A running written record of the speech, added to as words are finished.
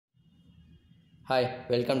Hi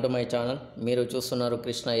welcome to my channel. మీరు చూస్తున్నారు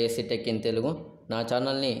Krishna AC tech in Telugu. నా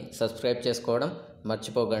ఛానల్ని సబ్స్క్రైబ్ చేసుకోవడం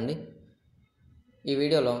మర్చిపోకండి. ఈ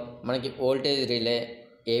వీడియోలో మనకి వోల్టేజ్ రిలే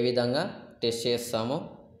ఏ విధంగా టెస్ట్ చేస్తామో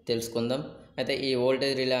తెలుసుకుందాం. అయితే ఈ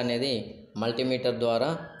వోల్టేజ్ రిలే అనేది మల్టీమీటర్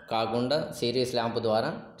ద్వారా కాకుండా సిరీస్ ల్యాంప్ ద్వారా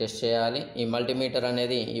టెస్ట్ చేయాలి. ఈ మల్టీమీటర్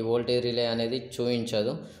అనేది ఈ వోల్టేజ్ రిలే అనేది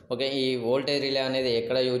చూపించదు. ఓకే, ఈ వోల్టేజ్ రిలే అనేది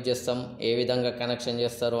ఎక్కడ యూజ్ చేస్తాం, ఏ విధంగా కనెక్షన్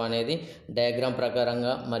చేస్తారు అనేది డయాగ్రామ్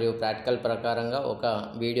ప్రకారంగా మరియు ప్రాక్టికల్ ప్రకారంగా ఒక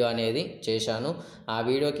వీడియో అనేది చేశాను. ఆ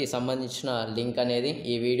వీడియోకి సంబంధించిన లింక్ అనేది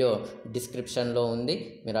ఈ వీడియో డిస్క్రిప్షన్లో ఉంది.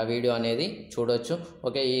 మీరు ఆ వీడియో అనేది చూడొచ్చు.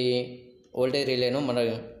 ఓకే, ఈ వోల్టేజ్ రిలేను మన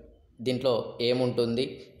దీంట్లో ఏముంటుంది,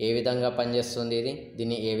 ఏ విధంగా పనిచేస్తుంది,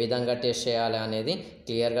 దీన్ని ఏ విధంగా టెస్ట్ చేయాలి అనేది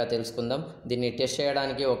క్లియర్గా తెలుసుకుందాం. దీన్ని టెస్ట్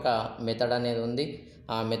చేయడానికి ఒక మెథడ్ అనేది ఉంది.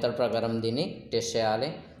 ఆ మెథడ్ ప్రకారం దీన్ని టెస్ట్ చేయాలి.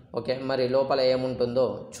 ఓకే, మరి లోపల ఏముంటుందో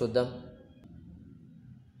చూద్దాం.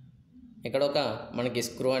 ఇక్కడ ఒక మనకి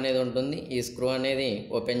స్క్రూ అనేది ఉంటుంది. ఈ స్క్రూ అనేది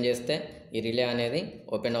ఓపెన్ చేస్తే ఈ రిలే అనేది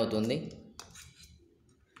ఓపెన్ అవుతుంది.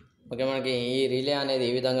 ఓకే, మనకి ఈ రిలే అనేది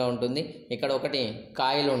ఈ విధంగా ఉంటుంది. ఇక్కడ ఒకటి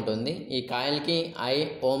కాయిల్ ఉంటుంది. ఈ కాయిల్కి 5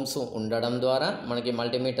 ohms ఉండడం ద్వారా మనకి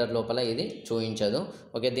మల్టీమీటర్ లోపల ఇది చూపించదు.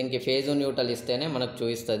 ఓకే, దీనికి ఫేజు న్యూట్రల్ ఇస్తేనే మనకు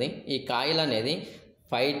చూపిస్తుంది. ఈ కాయిల్ అనేది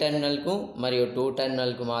 5 టెర్మినల్కు మరియు 2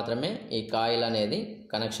 టెర్మినల్కు మాత్రమే ఈ కాయిల్ అనేది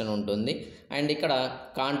కనెక్షన్ ఉంటుంది. అండ్ ఇక్కడ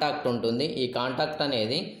కాంటాక్ట్ ఉంటుంది. ఈ కాంటాక్ట్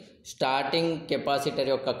అనేది స్టార్టింగ్ కెపాసిటర్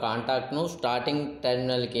యొక్క కాంటాక్ట్ను స్టార్టింగ్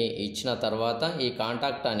టెర్మినల్కి ఇచ్చిన తర్వాత ఈ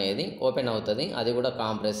కాంటాక్ట్ అనేది ఓపెన్ అవుతుంది. అది కూడా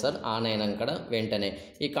కాంప్రెసర్ ఆన్ అయినాక వెంటనే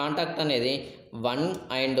ఈ కాంటాక్ట్ అనేది 1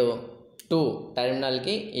 and 2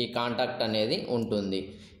 టెర్మినల్కి ఈ కాంటాక్ట్ అనేది ఉంటుంది.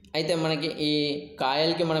 అయితే మనకి ఈ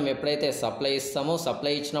కాయిల్కి మనం ఎప్పుడైతే సప్లై ఇస్తామో,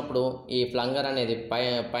 సప్లై ఇచ్చినప్పుడు ఈ ప్లంగర్ అనేది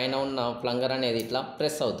పైన ఉన్న ప్లంగర్ అనేది ఇట్లా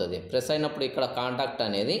ప్రెస్ అవుతుంది. ప్రెస్ అయినప్పుడు ఇక్కడ కాంటాక్ట్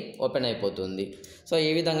అనేది ఓపెన్ అయిపోతుంది. సో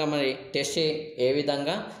ఈ విధంగా మరి టెస్ట్ ఏ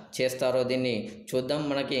విధంగా చేస్తారో దీన్ని చూద్దాం.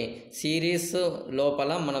 మనకి సిరీస్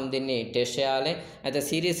లోపల మనం దీన్ని టెస్ట్ చేయాలి. అయితే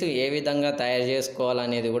సిరీస్ ఏ విధంగా తయారు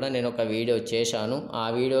చేసుకోవాలనేది కూడా నేను ఒక వీడియో చేశాను. ఆ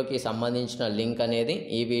వీడియోకి సంబంధించిన లింక్ అనేది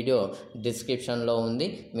ఈ వీడియో డిస్క్రిప్షన్లో ఉంది.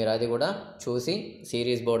 మీరు అది కూడా చూసి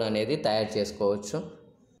సిరీస్ బోర్డ్ అనేది తయారు చేసుకోవచ్చు.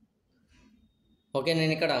 ఓకే,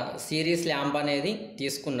 నేను ఇక్కడ సిరీస్ ల్యాంప్ అనేది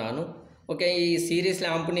తీసుకున్నాను. ఓకే, ఈ సిరీస్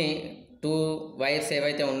ల్యాంప్ని 2 వైర్స్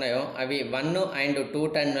ఏవైతే ఉన్నాయో అవి 1 and 2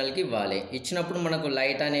 టెర్మినల్కి ఇవ్వాలి. ఇచ్చినప్పుడు మనకు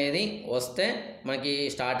లైట్ అనేది వస్తే మనకి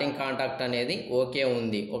స్టార్టింగ్ కాంటాక్ట్ అనేది ఓకే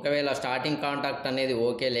ఉంది. ఒకవేళ స్టార్టింగ్ కాంటాక్ట్ అనేది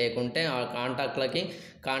ఓకే లేకుంటే ఆ కాంటాక్ట్లకి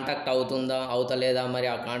కాంటాక్ట్ అవుతుందా అవుతలేదా, మరి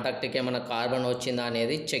ఆ కాంటాక్ట్కి ఏమైనా కార్బన్ వచ్చిందా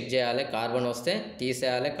అనేది చెక్ చేయాలి. కార్బన్ వస్తే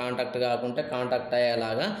తీసేయాలి, కాంటాక్ట్ కాకుంటే కాంటాక్ట్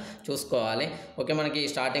అయ్యేలాగా చూసుకోవాలి. ఓకే, మనకి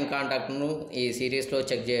స్టార్టింగ్ కాంటాక్ట్ను ఈ సిరీస్లో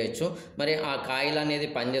చెక్ చేయొచ్చు. మరి ఆ కాయిల్ అనేది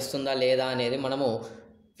పనిచేస్తుందా లేదా అనేది మనము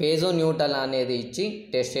ఫేజు న్యూట్రల్ అనేది ఇచ్చి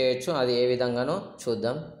టెస్ట్ చేయొచ్చు. అది ఏ విధంగానో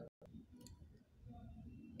చూద్దాం.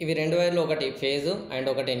 ఇవి 2 వైర్లు, ఒకటి ఫేజు అండ్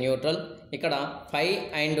ఒకటి న్యూట్రల్. ఇక్కడ 5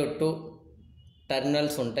 and 2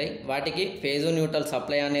 టెర్మినల్స్ ఉంటాయి. వాటికి ఫేజు న్యూట్రల్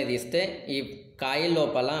సప్లై అనేది ఇస్తే ఈ కాయిల్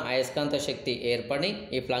లోపల అయస్కాంత శక్తి ఏర్పడి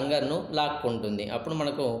ఈ ప్లంగర్ను లాక్కుంటుంది. అప్పుడు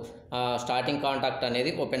మనకు స్టార్టింగ్ కాంటాక్ట్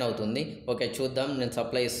అనేది ఓపెన్ అవుతుంది. ఓకే, చూద్దాం. నేను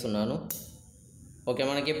సప్లై ఇస్తున్నాను. ఓకే,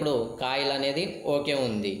 మనకి ఇప్పుడు కాయిల్ అనేది ఓకే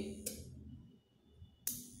ఉంది.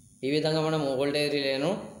 ఈ విధంగా మనం వోల్టేజ్ రిలేను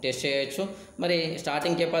టెస్ట్ చేయొచ్చు. మరి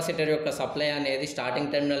స్టార్టింగ్ కెపాసిటర్ యొక్క సప్లై అనేది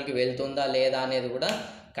స్టార్టింగ్ టెర్మినల్కి వెళ్తుందా లేదా అనేది కూడా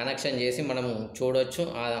కనెక్షన్ చేసి మనము చూడొచ్చు.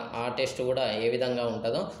 ఆ టెస్ట్ కూడా ఏ విధంగా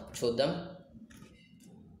ఉంటుందో చూద్దాం.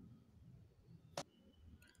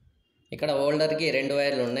 ఇక్కడ హోల్డర్కి 2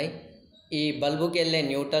 వైర్లు ఉన్నాయి. ఈ బల్బుకి వెళ్ళే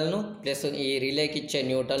న్యూట్రల్ను ప్లస్ ఈ రిలేకి ఇచ్చే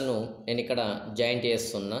న్యూట్రల్ను నేను ఇక్కడ జాయింట్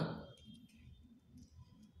చేస్తున్నా.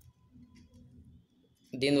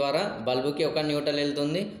 దీని ద్వారా బల్బుకి ఒక న్యూట్రల్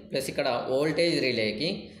వెళ్తుంది, ప్లస్ ఇక్కడ వోల్టేజ్ రిలేకి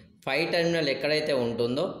 5 టెర్మినల్ ఎక్కడైతే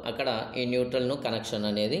ఉంటుందో అక్కడ ఈ న్యూట్రల్ను కనెక్షన్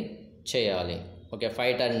అనేది చేయాలి. ఓకే,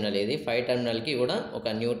 5 టెర్మినల్ ఇది 5 టెర్మినల్కి కూడా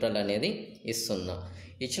ఒక న్యూట్రల్ అనేది ఇస్తున్నా.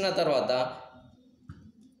 ఇచ్చిన తర్వాత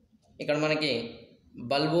ఇక్కడ మనకి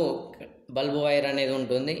బల్బు వైర్ అనేది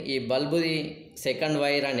ఉంటుంది. ఈ బల్బుది సెకండ్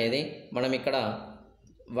వైర్ అనేది మనం ఇక్కడ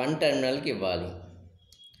 1 టెర్మినల్కి ఇవ్వాలి.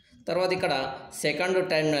 తర్వాత ఇక్కడ సెకండ్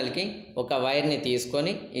టెర్మినల్కి ఒక వైర్ని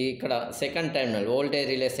తీసుకొని ఇక్కడ second terminal voltage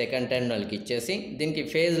relay second టెర్మినల్కి ఇచ్చేసి దీనికి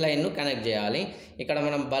ఫేజ్ లైన్ను కనెక్ట్ చేయాలి. ఇక్కడ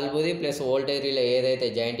మనం బల్బుది ప్లస్ వోల్టేజ్ రిలే ఏదైతే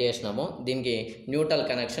జాయింట్ చేసినామో దీనికి న్యూట్రల్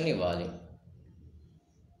కనెక్షన్ ఇవ్వాలి.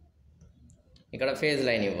 ఇక్కడ ఫేజ్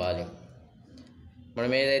లైన్ ఇవ్వాలి.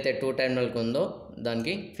 మనం ఏదైతే 2 టెర్మినల్కి ఉందో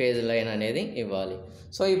దానికి ఫేజ్ లైన్ అనేది ఇవ్వాలి.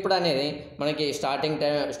 సో ఇప్పుడు అనేది మనకి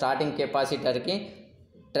స్టార్టింగ్ కెపాసిటర్కి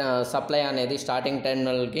సప్లై అనేది స్టార్టింగ్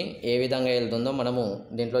టెర్మినల్కి ఏ విధంగా వెళ్తుందో మనము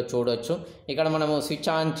దీంట్లో చూడొచ్చు. ఇక్కడ మనము స్విచ్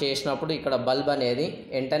ఆన్ చేసినప్పుడు ఇక్కడ బల్బ్ అనేది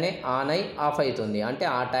వెంటనే ఆన్ అయి ఆఫ్ అవుతుంది. అంటే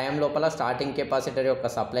ఆ టైం లోపల స్టార్టింగ్ కెపాసిటర్ యొక్క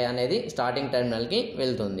సప్లై అనేది స్టార్టింగ్ టెర్మినల్కి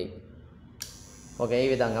వెళ్తుంది. ఓకే, ఈ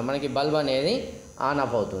విధంగా మనకి బల్బ్ అనేది ఆన్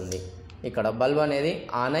ఆఫ్ అవుతుంది. ఇక్కడ బల్బ్ అనేది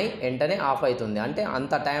ఆన్ అయి వెంటనే ఆఫ్ అవుతుంది, అంటే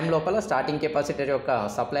అంత టైం లోపల స్టార్టింగ్ కెపాసిటర్ యొక్క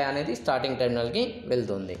సప్లై అనేది స్టార్టింగ్ టెర్మినల్కి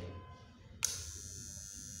వెళ్తుంది.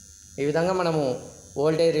 ఈ విధంగా మనము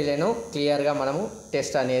వోల్టేజ్ రిలేను క్లియర్గా మనము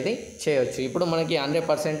టెస్ట్ అనేది చేయొచ్చు. ఇప్పుడు మనకి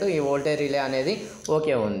 100% ఈ వోల్టేజ్ రిలే అనేది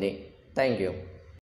ఓకే ఉంది. Thank you.